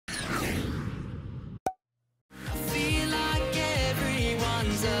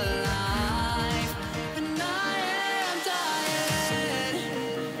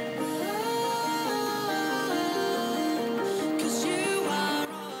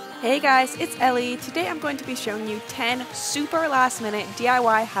Hey guys, it's Ellie. Today I'm going to be showing you 10 super last minute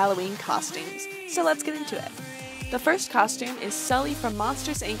DIY Halloween costumes. So let's get into it. The first costume is Sully from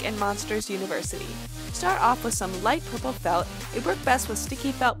Monsters Inc. and Monsters University. Start off with some light purple felt. It worked best with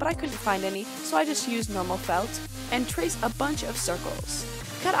sticky felt, but I couldn't find any, so I just used normal felt. And trace a bunch of circles.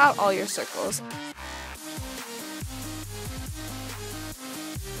 Cut out all your circles.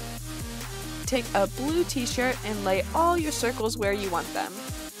 Take a blue t-shirt and lay all your circles where you want them.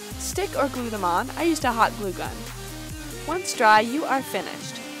 Stick or glue them on. I used a hot glue gun. Once dry, you are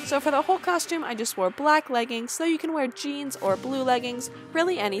finished. So for the whole costume, I just wore black leggings, so you can wear jeans or blue leggings,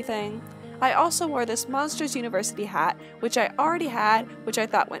 really anything. I also wore this Monsters University hat, which I already had, which I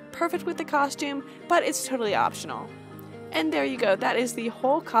thought went perfect with the costume, but it's totally optional. And there you go, that is the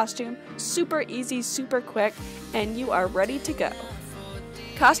whole costume, super easy, super quick, and you are ready to go.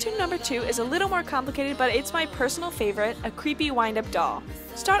 Costume number 2 is a little more complicated, but it's my personal favorite, a creepy wind-up doll.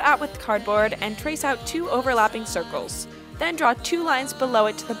 Start out with cardboard and trace out 2 overlapping circles. Then draw 2 lines below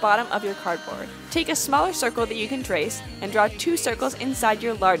it to the bottom of your cardboard. Take a smaller circle that you can trace and draw 2 circles inside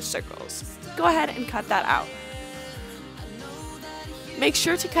your large circles. Go ahead and cut that out. Make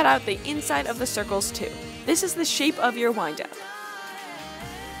sure to cut out the inside of the circles too. This is the shape of your wind-up.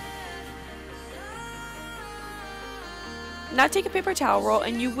 Now take a paper towel roll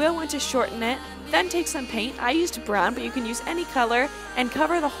and you will want to shorten it, then take some paint, I used brown but you can use any color, and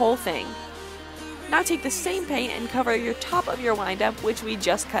cover the whole thing. Now take the same paint and cover your top of your wind-up, which we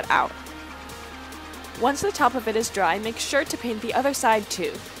just cut out. Once the top of it is dry, make sure to paint the other side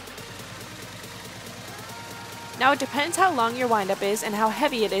too. Now it depends how long your wind-up is and how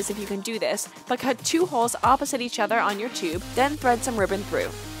heavy it is if you can do this, but cut 2 holes opposite each other on your tube, then thread some ribbon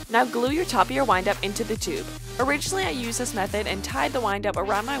through. Now glue your top of your wind-up into the tube. Originally I used this method and tied the wind-up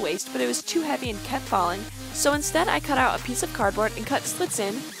around my waist, but it was too heavy and kept falling, so instead I cut out a piece of cardboard and cut slits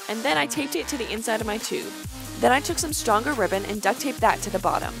in, and then I taped it to the inside of my tube. Then I took some stronger ribbon and duct taped that to the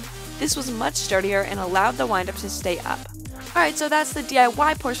bottom. This was much sturdier and allowed the wind-up to stay up. Alright, so that's the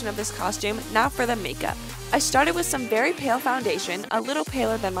DIY portion of this costume. Now for the makeup. I started with some very pale foundation, a little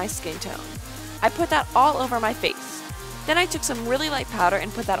paler than my skin tone. I put that all over my face. Then I took some really light powder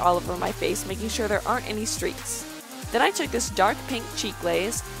and put that all over my face, making sure there aren't any streaks. Then I took this dark pink cheek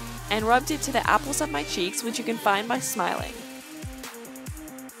glaze and rubbed it to the apples of my cheeks, which you can find by smiling.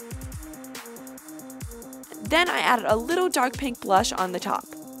 Then I added a little dark pink blush on the top.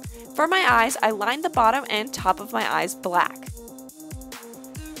 For my eyes, I lined the bottom and top of my eyes black.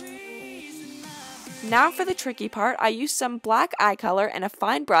 Now for the tricky part, I used some black eye color and a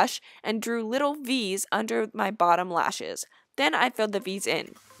fine brush and drew little V's under my bottom lashes. Then I filled the V's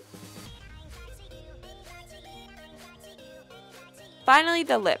in. Finally,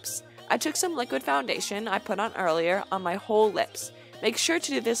 the lips. I took some liquid foundation I put on earlier on my whole lips. Make sure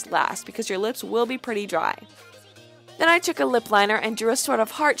to do this last because your lips will be pretty dry. Then I took a lip liner and drew a sort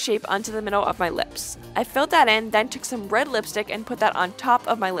of heart shape onto the middle of my lips. I filled that in, then took some red lipstick and put that on top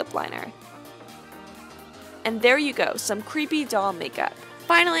of my lip liner. And there you go, some creepy doll makeup.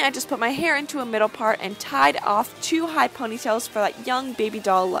 Finally, I just put my hair into a middle part and tied off 2 high ponytails for that young baby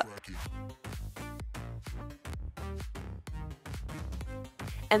doll look.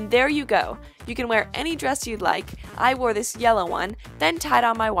 And there you go. You can wear any dress you'd like. I wore this yellow one, then tied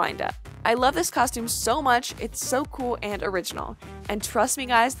on my wind-up. I love this costume so much, it's so cool and original. And trust me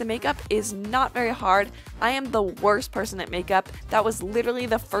guys, the makeup is not very hard. I am the worst person at makeup. That was literally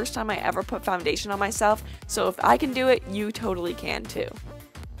the first time I ever put foundation on myself, so if I can do it, you totally can too.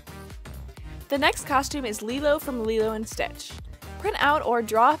 The next costume is Lilo from Lilo & Stitch. Print out or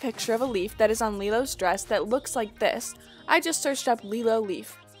draw a picture of a leaf that is on Lilo's dress that looks like this. I just searched up Lilo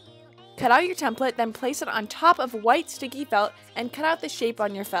leaf. Cut out your template, then place it on top of white sticky felt and cut out the shape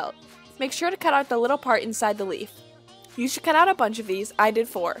on your felt. Make sure to cut out the little part inside the leaf. You should cut out a bunch of these, I did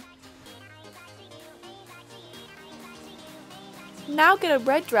 4. Now get a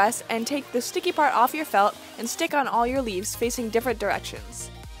red dress and take the sticky part off your felt and stick on all your leaves facing different directions.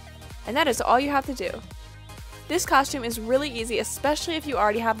 And that is all you have to do. This costume is really easy, especially if you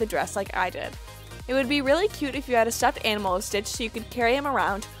already have the dress like I did. It would be really cute if you had a stuffed animal of Stitch so you could carry him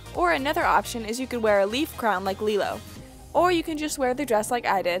around, or another option is you could wear a leaf crown like Lilo. Or you can just wear the dress like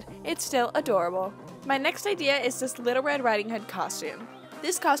I did. It's still adorable. My next idea is this Little Red Riding Hood costume.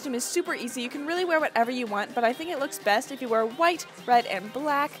 This costume is super easy. You can really wear whatever you want, but I think it looks best if you wear white, red, and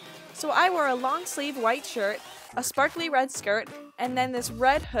black. So I wore a long sleeve white shirt a sparkly red skirt, and then this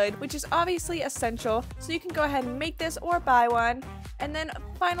red hood, which is obviously essential, so you can go ahead and make this or buy one. And then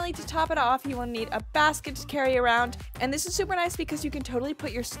finally, to top it off, you will need a basket to carry around, and this is super nice because you can totally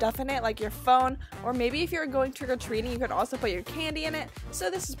put your stuff in it, like your phone, or maybe if you're going trick-or-treating, you could also put your candy in it, so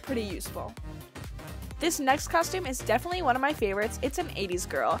this is pretty useful. This next costume is definitely one of my favorites. It's an 80s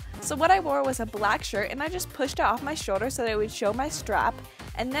girl. So what I wore was a black shirt, and I just pushed it off my shoulder so that it would show my strap.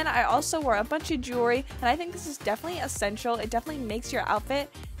 And then I also wore a bunch of jewelry, and I think this is definitely essential. It definitely makes your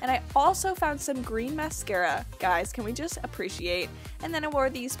outfit. And I also found some green mascara. Guys, can we just appreciate? And then I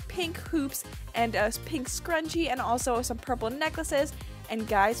wore these pink hoops and a pink scrunchie and also some purple necklaces. And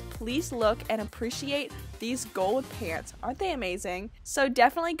guys, please look and appreciate these gold pants. Aren't they amazing? So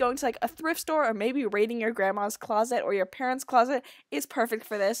definitely going to like a thrift store or maybe raiding your grandma's closet or your parents' closet is perfect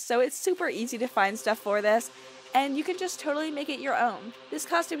for this. So it's super easy to find stuff for this, and you can just totally make it your own. This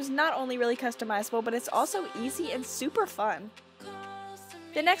costume is not only really customizable, but it's also easy and super fun.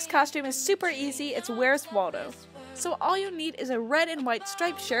 The next costume is super easy. It's Where's Waldo? So all you need is a red and white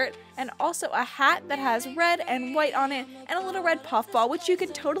striped shirt and also a hat that has red and white on it and a little red puffball, which you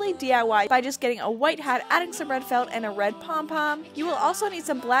can totally DIY by just getting a white hat, adding some red felt and a red pom-pom. You will also need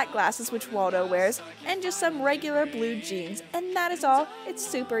some black glasses, which Waldo wears, and just some regular blue jeans. And that is all. It's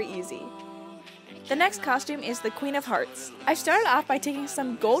super easy. The next costume is the Queen of Hearts. I started off by taking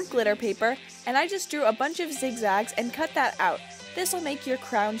some gold glitter paper and I just drew a bunch of zigzags and cut that out. This will make your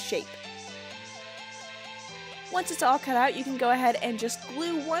crown shape. Once it's all cut out, you can go ahead and just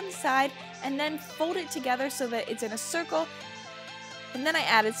glue one side and then fold it together so that it's in a circle. And then I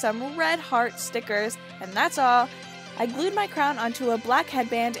added some red heart stickers, and that's all. I glued my crown onto a black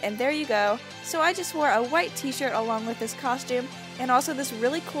headband, and there you go. So I just wore a white t-shirt along with this costume, and also this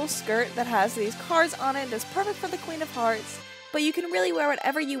really cool skirt that has these cards on it that's perfect for the Queen of Hearts. But you can really wear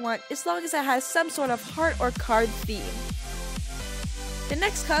whatever you want as long as it has some sort of heart or card theme. The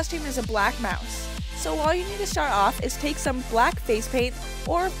next costume is a black mouse. So all you need to start off is take some black face paint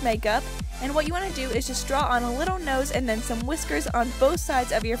or makeup, and what you want to do is just draw on a little nose and then some whiskers on both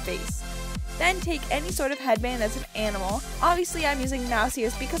sides of your face. Then take any sort of headband that's an animal. Obviously I'm using mouse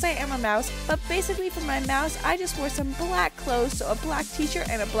ears because I am a mouse, but basically for my mouse I just wore some black clothes, so a black t-shirt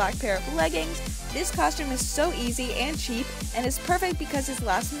and a black pair of leggings. This costume is so easy and cheap, and it's perfect because it's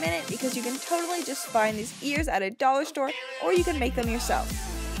last minute, because you can totally just find these ears at a dollar store or you can make them yourself.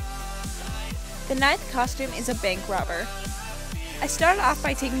 The ninth costume is a bank robber. I started off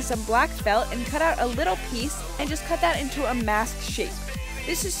by taking some black felt and cut out a little piece and just cut that into a mask shape.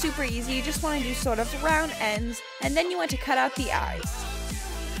 This is super easy. You just want to do sort of round ends, and then you want to cut out the eyes.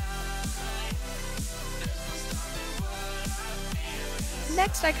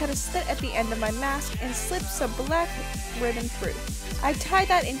 Next, I cut a slit at the end of my mask and slipped some black ribbon through. I tied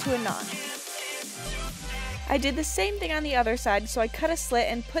that into a knot. I did the same thing on the other side, so I cut a slit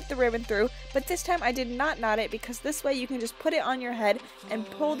and put the ribbon through, but this time I did not knot it because this way you can just put it on your head and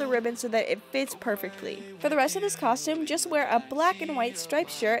pull the ribbon so that it fits perfectly. For the rest of this costume, just wear a black and white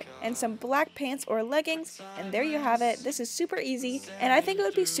striped shirt and some black pants or leggings, and there you have it. This is super easy, and I think it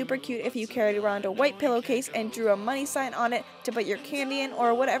would be super cute if you carried around a white pillowcase and drew a money sign on it to put your candy in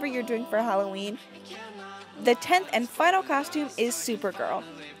or whatever you're doing for Halloween. The 10th and final costume is Supergirl.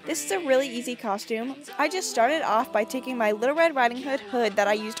 This is a really easy costume. I just started off by taking my Little Red Riding Hood that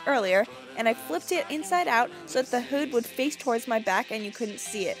I used earlier, and I flipped it inside out so that the hood would face towards my back and you couldn't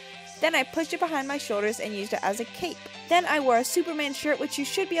see it. Then I pushed it behind my shoulders and used it as a cape. Then I wore a Superman shirt, which you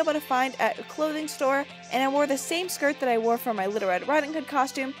should be able to find at a clothing store, and I wore the same skirt that I wore for my Little Red Riding Hood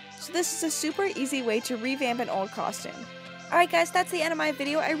costume, so this is a super easy way to revamp an old costume. Alright guys, that's the end of my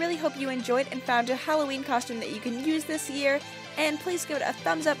video. I really hope you enjoyed and found a Halloween costume that you can use this year. And please give it a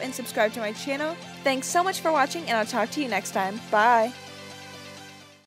thumbs up and subscribe to my channel. Thanks so much for watching, and I'll talk to you next time. Bye!